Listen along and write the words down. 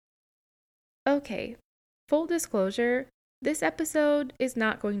Okay, full disclosure, this episode is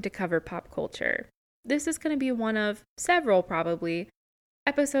not going to cover pop culture. This is going to be one of several, probably,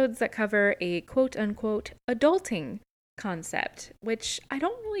 episodes that cover a quote unquote adulting concept, which I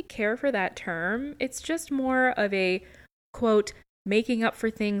don't really care for that term. It's just more of a quote, making up for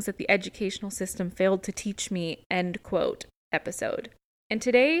things that the educational system failed to teach me, end quote, episode. And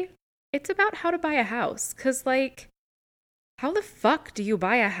today, it's about how to buy a house. Because, like, how the fuck do you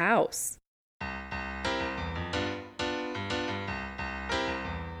buy a house?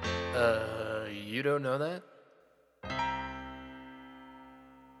 You don't know that?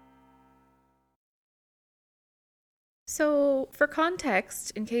 So, for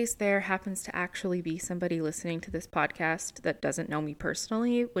context, in case there happens to actually be somebody listening to this podcast that doesn't know me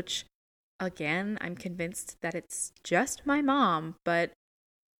personally, which, again, I'm convinced that it's just my mom, but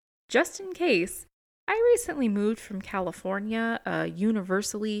just in case, I recently moved from California, a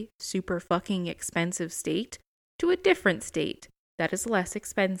universally super fucking expensive state, to a different state that is less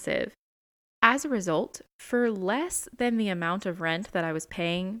expensive. As a result, for less than the amount of rent that I was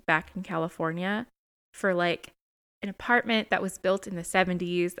paying back in California, for like an apartment that was built in the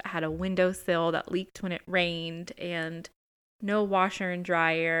 70s that had a windowsill that leaked when it rained and no washer and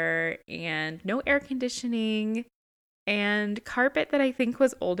dryer and no air conditioning and carpet that I think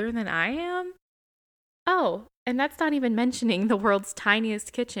was older than I am. Oh, and that's not even mentioning the world's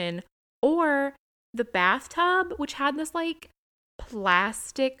tiniest kitchen or the bathtub, which had this like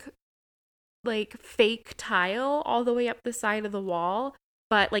plastic, like fake tile all the way up the side of the wall.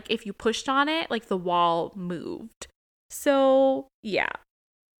 But like if you pushed on it, like the wall moved. So, yeah.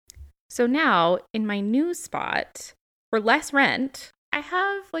 So now in my new spot, for less rent, I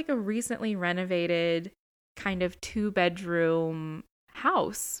have like a recently renovated kind of 2-bedroom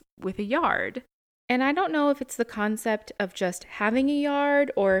house with a yard. And I don't know if it's the concept of just having a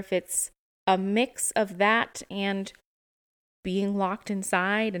yard or if it's a mix of that and being locked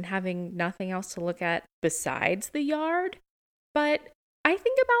inside and having nothing else to look at besides the yard. But I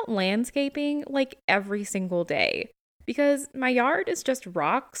think about landscaping like every single day because my yard is just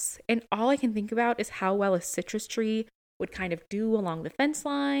rocks, and all I can think about is how well a citrus tree would kind of do along the fence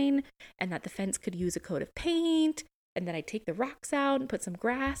line, and that the fence could use a coat of paint. And then I take the rocks out and put some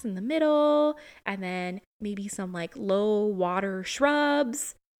grass in the middle, and then maybe some like low water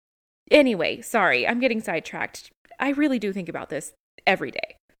shrubs. Anyway, sorry, I'm getting sidetracked. I really do think about this every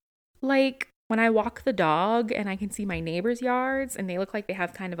day. Like when I walk the dog and I can see my neighbors' yards and they look like they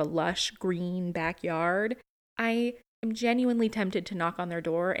have kind of a lush green backyard, I am genuinely tempted to knock on their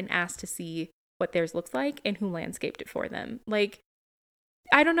door and ask to see what theirs looks like and who landscaped it for them. Like,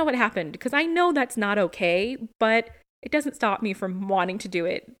 I don't know what happened because I know that's not okay, but it doesn't stop me from wanting to do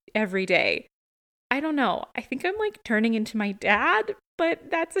it every day. I don't know. I think I'm like turning into my dad, but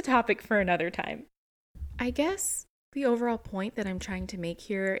that's a topic for another time. I guess the overall point that I'm trying to make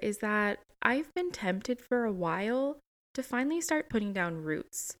here is that I've been tempted for a while to finally start putting down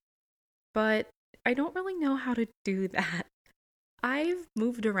roots, but I don't really know how to do that. I've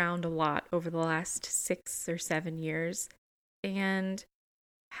moved around a lot over the last 6 or 7 years and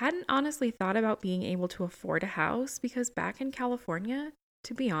hadn't honestly thought about being able to afford a house because back in California,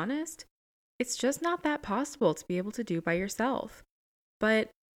 to be honest, it's just not that possible to be able to do by yourself. But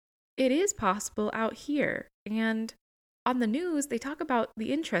it is possible out here. And on the news, they talk about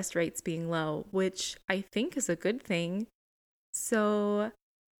the interest rates being low, which I think is a good thing. So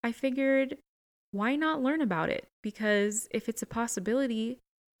I figured, why not learn about it? Because if it's a possibility,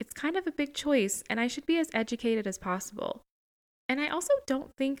 it's kind of a big choice, and I should be as educated as possible. And I also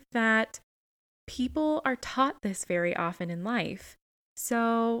don't think that people are taught this very often in life.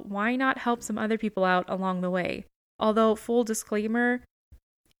 So why not help some other people out along the way? Although, full disclaimer,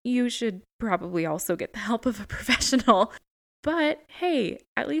 you should probably also get the help of a professional. But hey,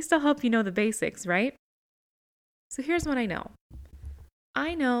 at least I'll help you know the basics, right? So here's what I know.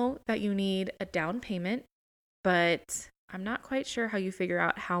 I know that you need a down payment, but I'm not quite sure how you figure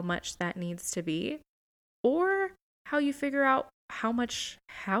out how much that needs to be or how you figure out how much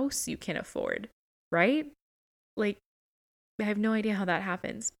house you can afford, right? Like, I have no idea how that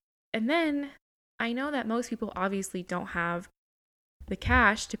happens. And then I know that most people obviously don't have the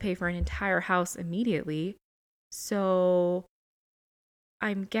cash to pay for an entire house immediately. So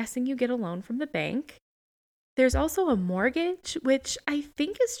I'm guessing you get a loan from the bank. There's also a mortgage, which I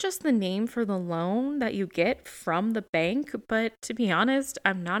think is just the name for the loan that you get from the bank. But to be honest,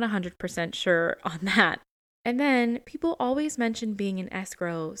 I'm not 100% sure on that. And then people always mention being an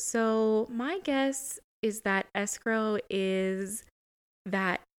escrow. So my guess is that escrow is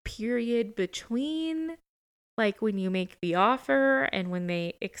that period between like when you make the offer and when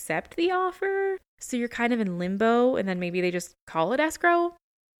they accept the offer. So you're kind of in limbo and then maybe they just call it escrow.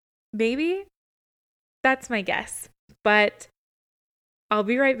 Maybe. That's my guess. But I'll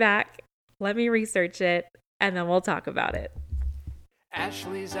be right back. Let me research it and then we'll talk about it.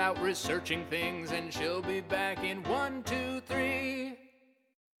 Ashley's out researching things and she'll be back in 1, 2, 3,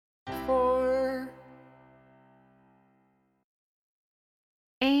 4.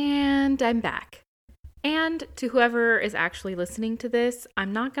 And I'm back. And to whoever is actually listening to this,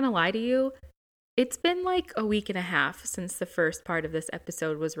 I'm not going to lie to you. It's been like a week and a half since the first part of this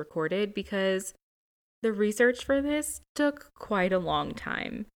episode was recorded because the research for this took quite a long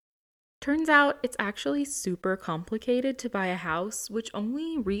time. Turns out it's actually super complicated to buy a house, which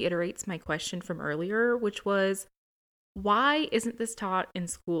only reiterates my question from earlier, which was, why isn't this taught in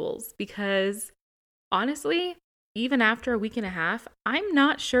schools? Because honestly, even after a week and a half, I'm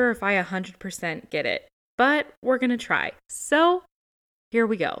not sure if I 100% get it, but we're going to try. So here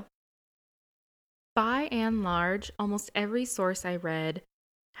we go. By and large, almost every source I read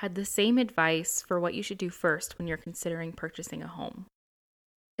had the same advice for what you should do first when you're considering purchasing a home.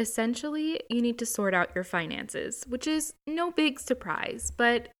 Essentially, you need to sort out your finances, which is no big surprise,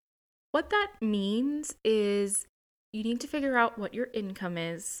 but what that means is you need to figure out what your income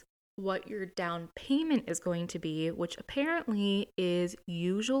is, what your down payment is going to be, which apparently is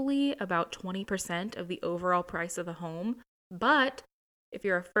usually about 20% of the overall price of the home. But if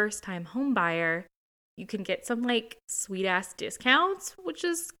you're a first-time home buyer, you can get some like sweet-ass discounts, which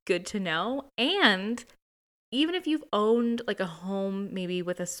is good to know. And even if you've owned like a home maybe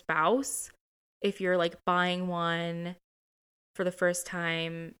with a spouse, if you're like buying one for the first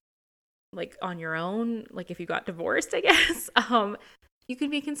time like on your own, like if you got divorced, I guess, you can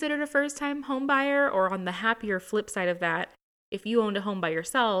be considered a first-time home buyer. Or on the happier flip side of that, if you owned a home by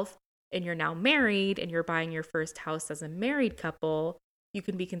yourself and you're now married and you're buying your first house as a married couple, you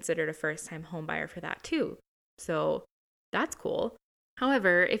can be considered a first-time home buyer for that too. So that's cool.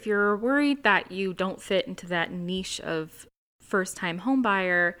 However, if you're worried that you don't fit into that niche of first-time home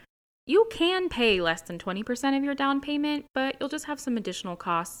buyer, you can pay less than 20% of your down payment, but you'll just have some additional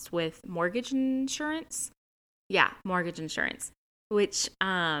costs with mortgage insurance. Yeah, mortgage insurance, which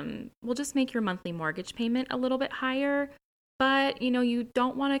will just make your monthly mortgage payment a little bit higher. But, you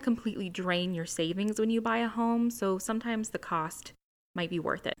don't want to completely drain your savings when you buy a home, so sometimes the cost might be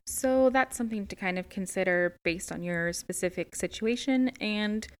worth it. So that's something to kind of consider based on your specific situation,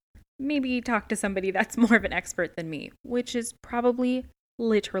 and maybe talk to somebody that's more of an expert than me, which is probably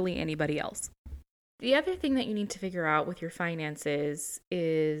literally anybody else. The other thing that you need to figure out with your finances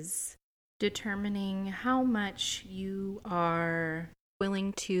is determining how much you are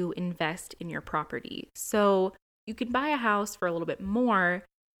willing to invest in your property. So you can buy a house for a little bit more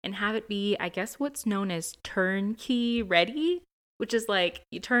and have it be, I guess, what's known as turnkey ready, which is like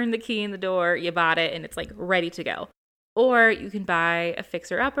you turn the key in the door, you bought it, and it's like ready to go. Or you can buy a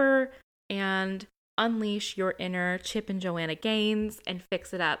fixer-upper and unleash your inner Chip and Joanna Gaines and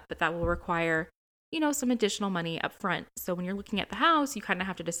fix it up, but that will require, some additional money up front. So when you're looking at the house, you kind of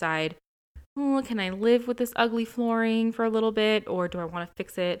have to decide, can I live with this ugly flooring for a little bit, or do I want to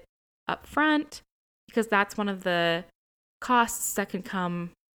fix it up front? Because that's one of the costs that can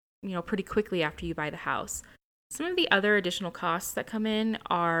come, pretty quickly after you buy the house. Some of the other additional costs that come in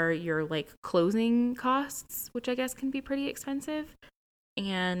are your like closing costs, which I guess can be pretty expensive.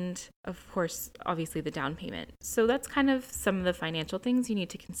 And of course, obviously the down payment. So that's kind of some of the financial things you need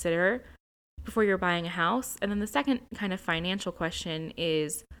to consider before you're buying a house. And then the second kind of financial question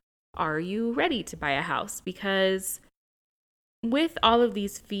is, are you ready to buy a house? Because with all of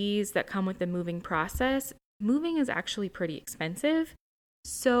these fees that come with the moving process, moving is actually pretty expensive.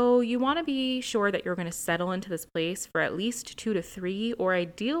 So you want to be sure that you're going to settle into this place for at least 2 to 3 or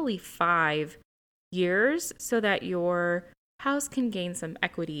ideally 5 years so that your house can gain some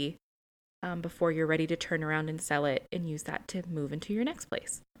equity before you're ready to turn around and sell it and use that to move into your next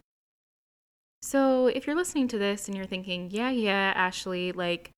place. So if you're listening to this and you're thinking, yeah, Ashley,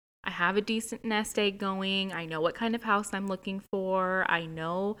 like I have a decent nest egg going. I know what kind of house I'm looking for. I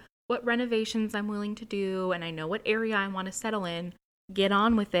know what renovations I'm willing to do, and I know what area I want to settle in. Get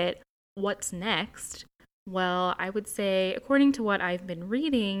on with it. What's next? Well, I would say, according to what I've been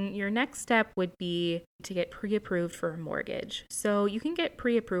reading, your next step would be to get pre-approved for a mortgage. So you can get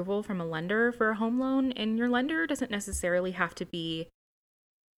pre-approval from a lender for a home loan, and your lender doesn't necessarily have to be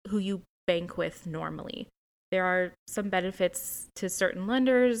who you bank with normally. There are some benefits to certain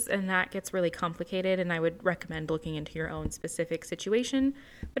lenders, and that gets really complicated, and I would recommend looking into your own specific situation.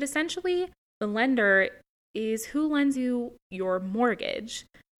 But essentially, the lender is who lends you your mortgage.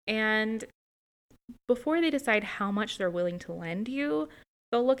 And before they decide how much they're willing to lend you,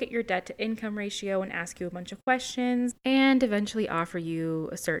 they'll look at your debt to income ratio and ask you a bunch of questions and eventually offer you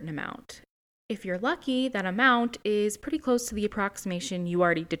a certain amount. If you're lucky, that amount is pretty close to the approximation you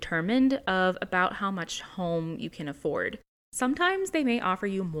already determined of about how much home you can afford. Sometimes they may offer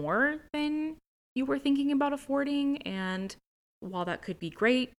you more than you were thinking about affording, and while that could be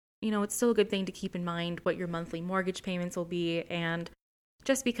great, it's still a good thing to keep in mind what your monthly mortgage payments will be, and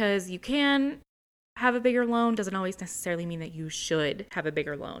just because you can have a bigger loan doesn't always necessarily mean that you should have a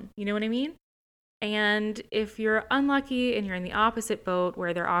bigger loan. You know what I mean? And if you're unlucky and you're in the opposite boat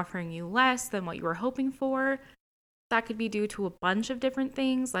where they're offering you less than what you were hoping for, that could be due to a bunch of different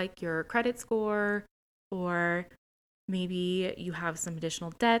things like your credit score, or maybe you have some additional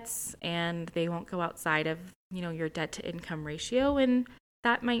debts and they won't go outside of, your debt to income ratio. And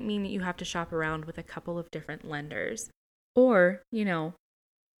that might mean that you have to shop around with a couple of different lenders or,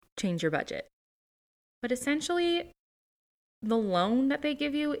 change your budget. But essentially, the loan that they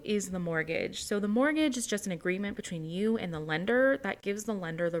give you is the mortgage. So the mortgage is just an agreement between you and the lender that gives the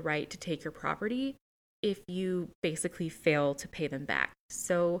lender the right to take your property if you basically fail to pay them back.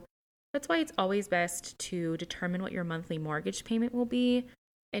 So that's why it's always best to determine what your monthly mortgage payment will be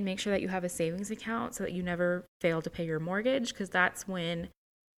and make sure that you have a savings account so that you never fail to pay your mortgage, because that's when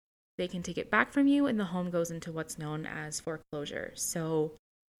they can take it back from you and the home goes into what's known as foreclosure. So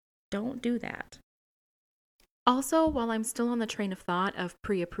don't do that. Also, while I'm still on the train of thought of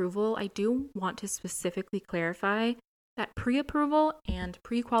pre-approval, I do want to specifically clarify that pre-approval and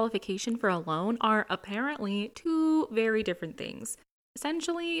pre-qualification for a loan are apparently two very different things.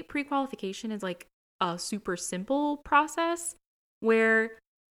 Essentially, pre-qualification is like a super simple process where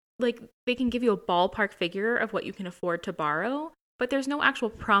they can give you a ballpark figure of what you can afford to borrow, but there's no actual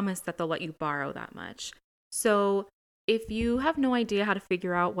promise that they'll let you borrow that much. So if you have no idea how to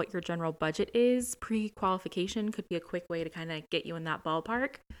figure out what your general budget is, pre-qualification could be a quick way to kind of get you in that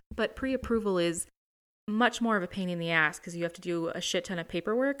ballpark. But pre-approval is much more of a pain in the ass because you have to do a shit ton of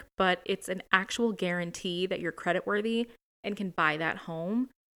paperwork, but it's an actual guarantee that you're creditworthy and can buy that home,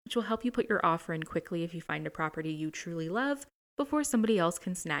 which will help you put your offer in quickly if you find a property you truly love before somebody else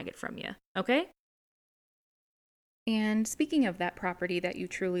can snag it from you, okay? And speaking of that property that you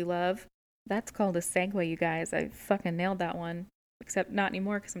truly love, that's called a segue, you guys. I fucking nailed that one. Except not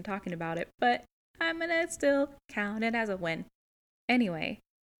anymore because I'm talking about it, but I'm gonna still count it as a win. Anyway,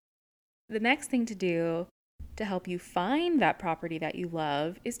 the next thing to do to help you find that property that you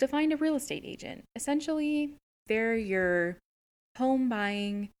love is to find a real estate agent. Essentially, they're your home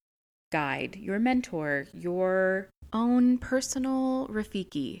buying guide, your mentor, your own personal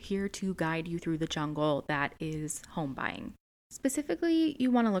Rafiki, here to guide you through the jungle that is home buying. Specifically,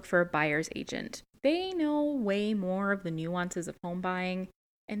 you want to look for a buyer's agent. They know way more of the nuances of home buying,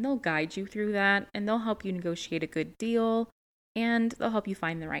 and they'll guide you through that, and they'll help you negotiate a good deal, and they'll help you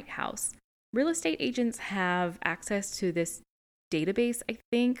find the right house. Real estate agents have access to this database, I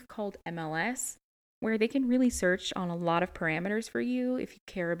think, called MLS, where they can really search on a lot of parameters for you if you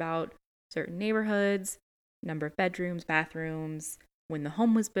care about certain neighborhoods, number of bedrooms, bathrooms, when the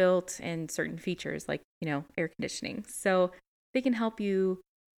home was built, and certain features like, air conditioning. So they can help you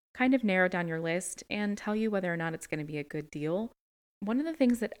kind of narrow down your list and tell you whether or not it's going to be a good deal. One of the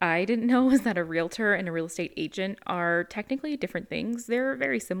things that I didn't know is that a realtor and a real estate agent are technically different things. They're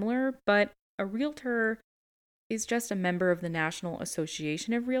very similar, but a realtor is just a member of the National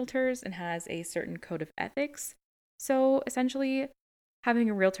Association of Realtors and has a certain code of ethics. So essentially, having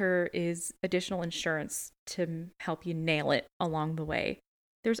a realtor is additional insurance to help you nail it along the way.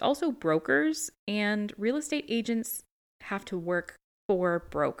 There's also brokers, and real estate agents have to work for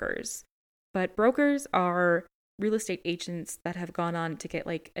brokers. But brokers are real estate agents that have gone on to get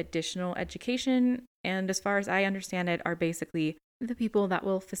additional education, and as far as I understand it, are basically the people that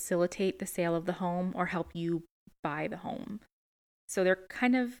will facilitate the sale of the home or help you buy the home. So they're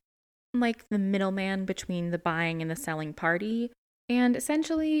kind of like the middleman between the buying and the selling party. And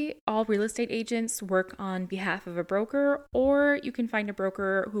essentially, all real estate agents work on behalf of a broker, or you can find a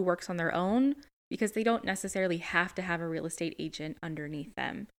broker who works on their own because they don't necessarily have to have a real estate agent underneath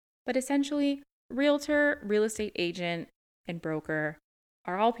them. But essentially, realtor, real estate agent, and broker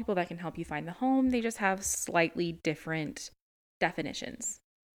are all people that can help you find the home. They just have slightly different definitions.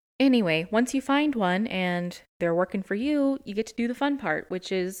 Anyway, once you find one and they're working for you, you get to do the fun part,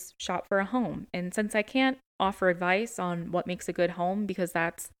 which is shop for a home. And since I can't offer advice on what makes a good home because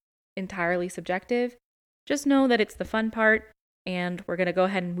that's entirely subjective, just know that it's the fun part, and we're going to go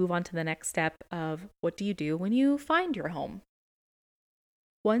ahead and move on to the next step of what do you do when you find your home.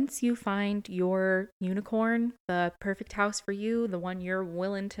 Once you find your unicorn, the perfect house for you, the one you're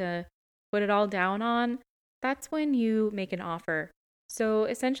willing to put it all down on, that's when you make an offer. So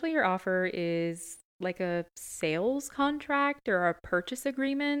essentially, your offer is like a sales contract or a purchase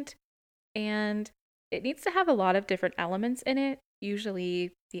agreement, and it needs to have a lot of different elements in it.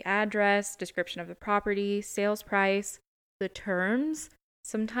 Usually, the address, description of the property, sales price, the terms.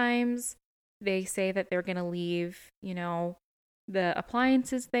 Sometimes they say that they're going to leave, the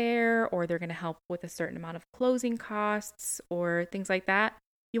appliances there, or they're going to help with a certain amount of closing costs or things like that.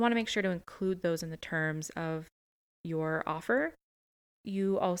 You want to make sure to include those in the terms of your offer.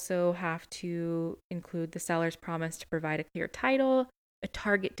 You also have to include the seller's promise to provide a clear title, a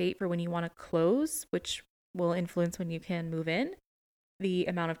target date for when you want to close, which will influence when you can move in, the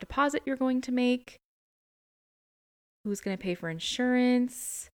amount of deposit you're going to make, who's going to pay for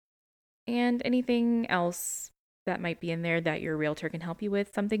insurance, and anything else that might be in there that your realtor can help you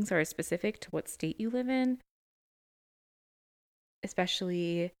with. Some things are specific to what state you live in,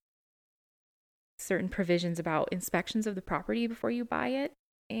 especially certain provisions about inspections of the property before you buy it,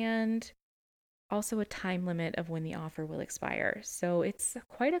 and also a time limit of when the offer will expire. So it's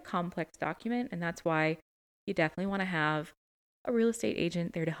quite a complex document, and that's why you definitely want to have a real estate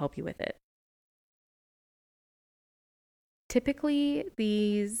agent there to help you with it. Typically,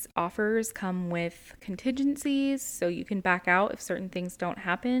 these offers come with contingencies, so you can back out if certain things don't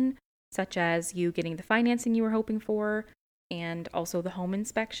happen, such as you getting the financing you were hoping for, and also the home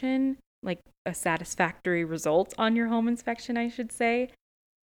inspection, like a satisfactory result on your home inspection, I should say.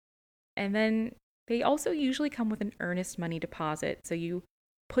 And then they also usually come with an earnest money deposit, so you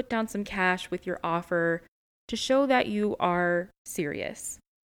put down some cash with your offer to show that you are serious.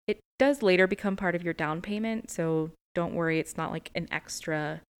 It does later become part of your down payment, so don't worry, it's not like an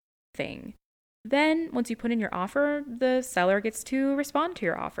extra thing. Then, once you put in your offer, the seller gets to respond to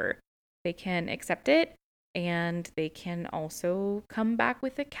your offer. They can accept it, and they can also come back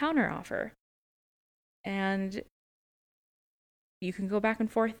with a counter offer. And you can go back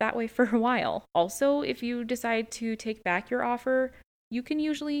and forth that way for a while. Also, if you decide to take back your offer, you can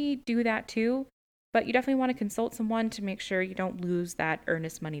usually do that too, but you definitely want to consult someone to make sure you don't lose that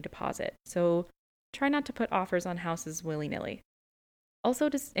earnest money deposit. So try not to put offers on houses willy-nilly. Also,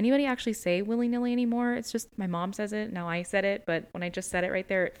 does anybody actually say willy-nilly anymore? It's just my mom says it, now I said it, but when I just said it right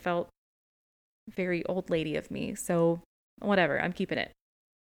there, it felt very old lady of me. So whatever, I'm keeping it.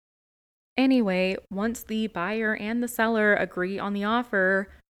 Anyway, once the buyer and the seller agree on the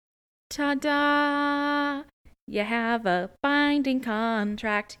offer, ta-da! You have a binding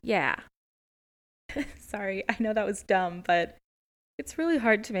contract. Yeah. Sorry, I know that was dumb, but it's really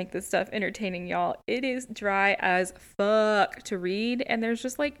hard to make this stuff entertaining, y'all. It is dry as fuck to read, and there's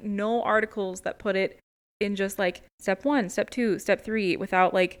just like no articles that put it in just like step 1, step 2, step 3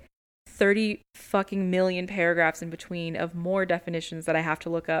 without like 30 fucking million paragraphs in between of more definitions that I have to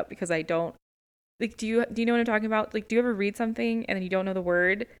look up because I don't like do you know what I'm talking about? Like, do you ever read something and then you don't know the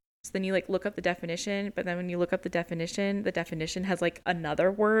word? So then you like look up the definition, but then when you look up the definition has like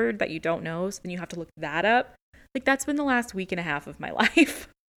another word that you don't know, so then you have to look that up. Like, that's been the last week and a half of my life.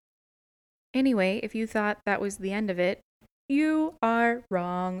 Anyway, if you thought that was the end of it, you are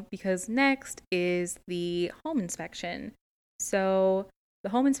wrong, because next is the home inspection. So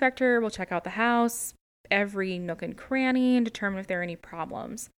the home inspector will check out the house, every nook and cranny, and determine if there are any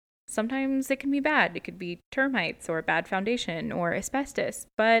problems. Sometimes it can be bad. It could be termites or a bad foundation or asbestos,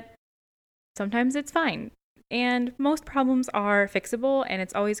 but sometimes it's fine. And most problems are fixable, and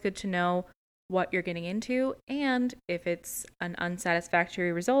it's always good to know what you're getting into, and if it's an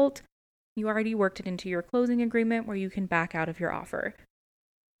unsatisfactory result, you already worked it into your closing agreement where you can back out of your offer.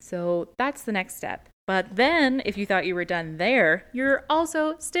 So that's the next step. But then, if you thought you were done there, you're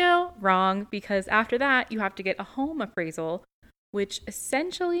also still wrong, because after that, you have to get a home appraisal, which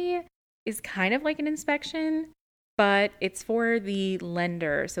essentially is kind of like an inspection, but it's for the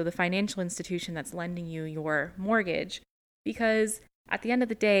lender, so the financial institution that's lending you your mortgage, because at the end of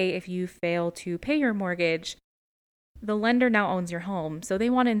the day, if you fail to pay your mortgage, the lender now owns your home, so they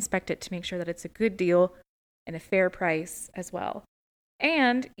want to inspect it to make sure that it's a good deal and a fair price as well.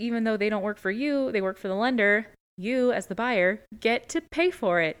 And even though they don't work for you, they work for the lender, you, as the buyer, get to pay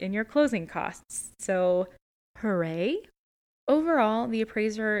for it in your closing costs. So, hooray! Overall, the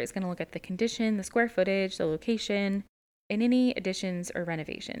appraiser is going to look at the condition, the square footage, the location, and any additions or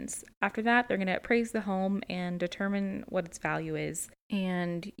renovations. After that, they're going to appraise the home and determine what its value is.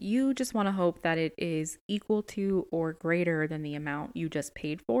 And you just want to hope that it is equal to or greater than the amount you just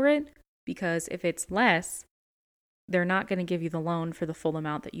paid for it, because if it's less, they're not going to give you the loan for the full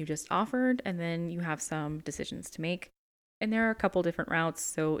amount that you just offered, and then you have some decisions to make. And there are a couple different routes,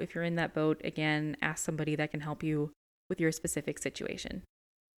 so if you're in that boat, again, ask somebody that can help you with your specific situation.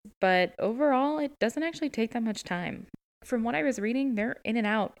 but overall, it doesn't actually take that much time. From what I was reading, they're in and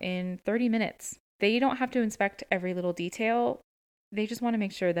out in 30 minutes. They don't have to inspect every little detail. They just want to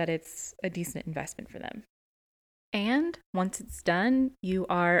make sure that it's a decent investment for them. And once it's done, you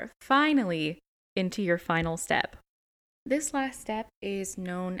are finally into your final step. This last step is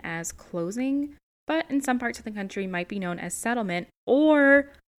known as closing, but in some parts of the country might be known as settlement,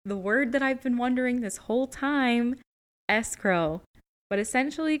 or the word that I've been wondering this whole time, escrow. But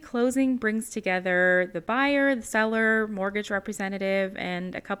essentially, closing brings together the buyer, the seller, mortgage representative,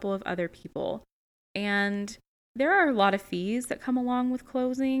 and a couple of other people. And there are a lot of fees that come along with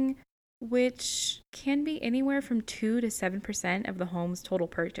closing, which can be anywhere from 2 to 7% of the home's total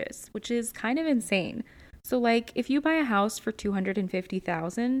purchase, which is kind of insane. So like if you buy a house for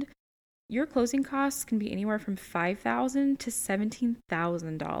 $250,000, your closing costs can be anywhere from $5,000 to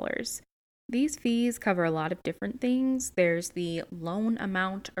 $17,000. These fees cover a lot of different things. There's the loan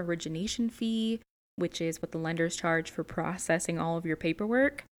amount origination fee, which is what the lenders charge for processing all of your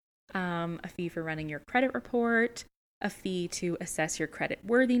paperwork, a fee for running your credit report, a fee to assess your credit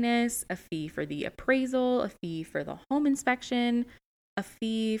worthiness, a fee for the appraisal, a fee for the home inspection, a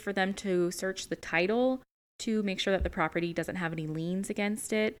fee for them to search the title to make sure that the property doesn't have any liens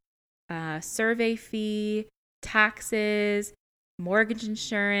against it, survey fee, taxes, mortgage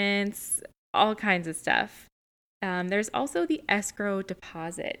insurance, all kinds of stuff. There's also the escrow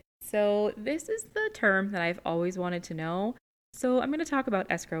deposit. So this is the term that I've always wanted to know. So I'm going to talk about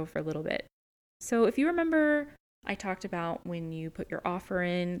escrow for a little bit. So if you remember, I talked about when you put your offer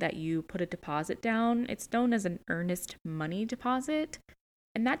in that you put a deposit down. It's known as an earnest money deposit.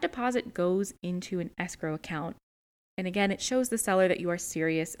 And that deposit goes into an escrow account. And again, it shows the seller that you are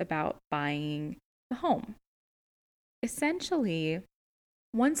serious about buying the home. Essentially,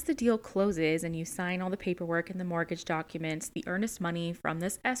 once the deal closes and you sign all the paperwork and the mortgage documents, the earnest money from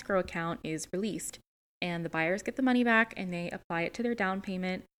this escrow account is released. And the buyers get the money back and they apply it to their down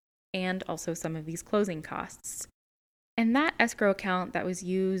payment and also some of these closing costs. And that escrow account that was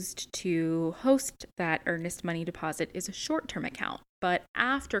used to host that earnest money deposit is a short-term account. But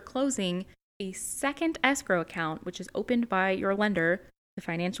after closing, a second escrow account, which is opened by your lender, the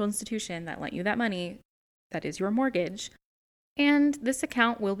financial institution that lent you that money, that is your mortgage, and this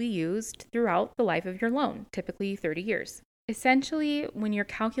account will be used throughout the life of your loan, typically 30 years. Essentially, when you're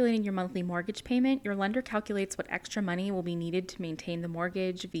calculating your monthly mortgage payment, your lender calculates what extra money will be needed to maintain the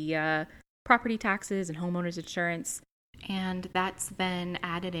mortgage via property taxes and homeowners insurance. And that's then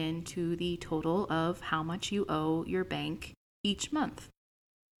added into the total of how much you owe your bank each month.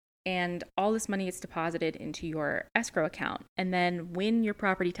 And all this money gets deposited into your escrow account. And then when your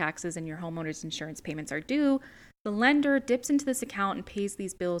property taxes and your homeowners insurance payments are due, the lender dips into this account and pays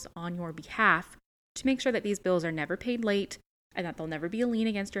these bills on your behalf to make sure that these bills are never paid late and that there'll never be a lien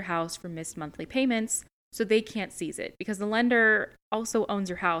against your house for missed monthly payments, so they can't seize it, because the lender also owns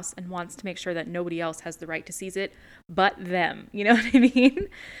your house and wants to make sure that nobody else has the right to seize it but them. You know what I mean?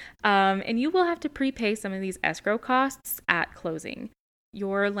 And you will have to prepay some of these escrow costs at closing.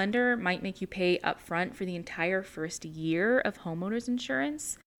 Your lender might make you pay upfront for the entire first year of homeowners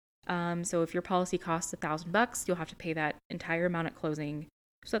insurance. So if your policy costs $1,000, you'll have to pay that entire amount at closing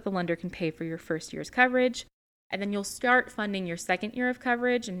so that the lender can pay for your first year's coverage. And then you'll start funding your second year of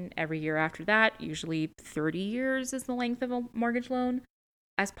coverage, and every year after that, usually 30 years is the length of a mortgage loan,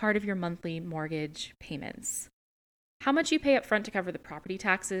 as part of your monthly mortgage payments. How much you pay up front to cover the property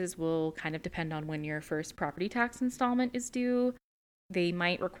taxes will kind of depend on when your first property tax installment is due. They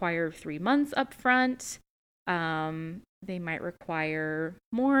might require 3 months up front. They might require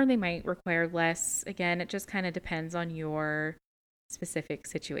more, they might require less. Again, it just kind of depends on your specific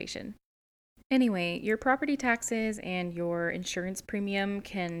situation. Anyway, your property taxes and your insurance premium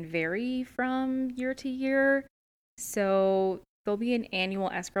can vary from year to year. So there'll be an annual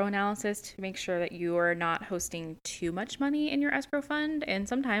escrow analysis to make sure that you are not hosting too much money in your escrow fund. And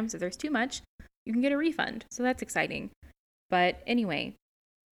sometimes if there's too much, you can get a refund. So that's exciting. But anyway,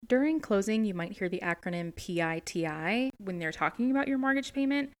 during closing, you might hear the acronym PITI when they're talking about your mortgage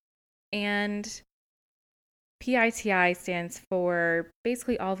payment. And PITI stands for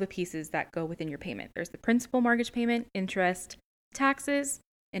basically all the pieces that go within your payment. There's the principal mortgage payment, interest, taxes,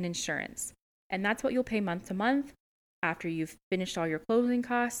 and insurance. And that's what you'll pay month to month after you've finished all your closing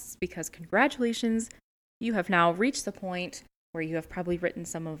costs, because congratulations, you have now reached the point where you have probably written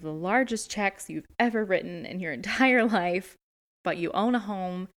some of the largest checks you've ever written in your entire life, but you own a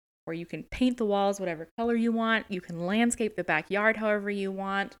home where you can paint the walls whatever color you want, you can landscape the backyard however you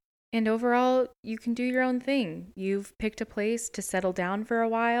want, and overall, you can do your own thing. You've picked a place to settle down for a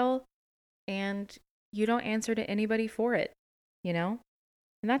while, and you don't answer to anybody for it, you know?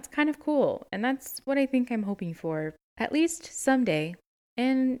 And that's kind of cool. And that's what I think I'm hoping for, at least someday,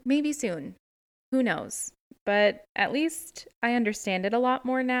 and maybe soon. Who knows? But at least I understand it a lot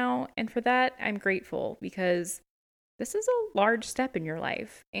more now. And for that, I'm grateful because this is a large step in your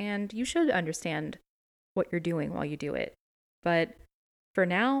life. And you should understand what you're doing while you do it. But for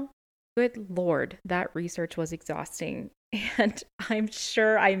now, good Lord, that research was exhausting. And I'm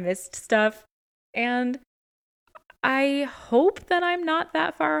sure I missed stuff. And I hope that I'm not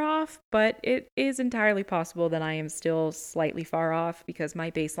that far off, but it is entirely possible that I am still slightly far off because my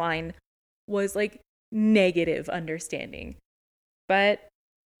baseline was like negative understanding. But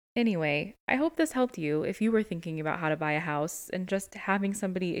anyway, I hope this helped you if you were thinking about how to buy a house and just having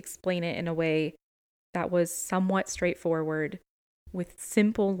somebody explain it in a way that was somewhat straightforward with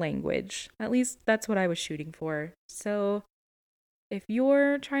simple language. At least that's what I was shooting for. So if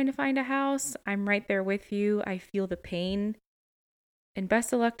you're trying to find a house, I'm right there with you. I feel the pain. And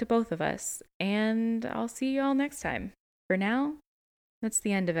best of luck to both of us. And I'll see you all next time. For now, that's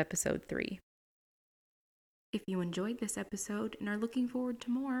the end of episode 3. If you enjoyed this episode and are looking forward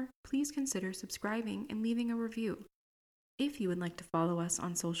to more, please consider subscribing and leaving a review. If you would like to follow us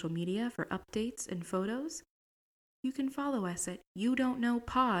on social media for updates and photos, you can follow us at You Don't Know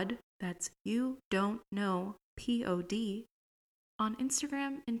Pod, that's You Don't Know POD, on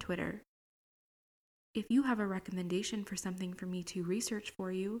Instagram and Twitter. If you have a recommendation for something for me to research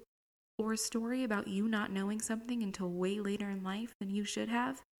for you, or a story about you not knowing something until way later in life than you should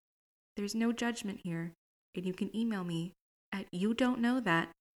have, there's no judgment here, and you can email me at youdon'tknowthat,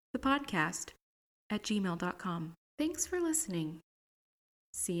 thepodcast, @gmail.com. Thanks for listening.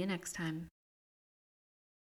 See you next time.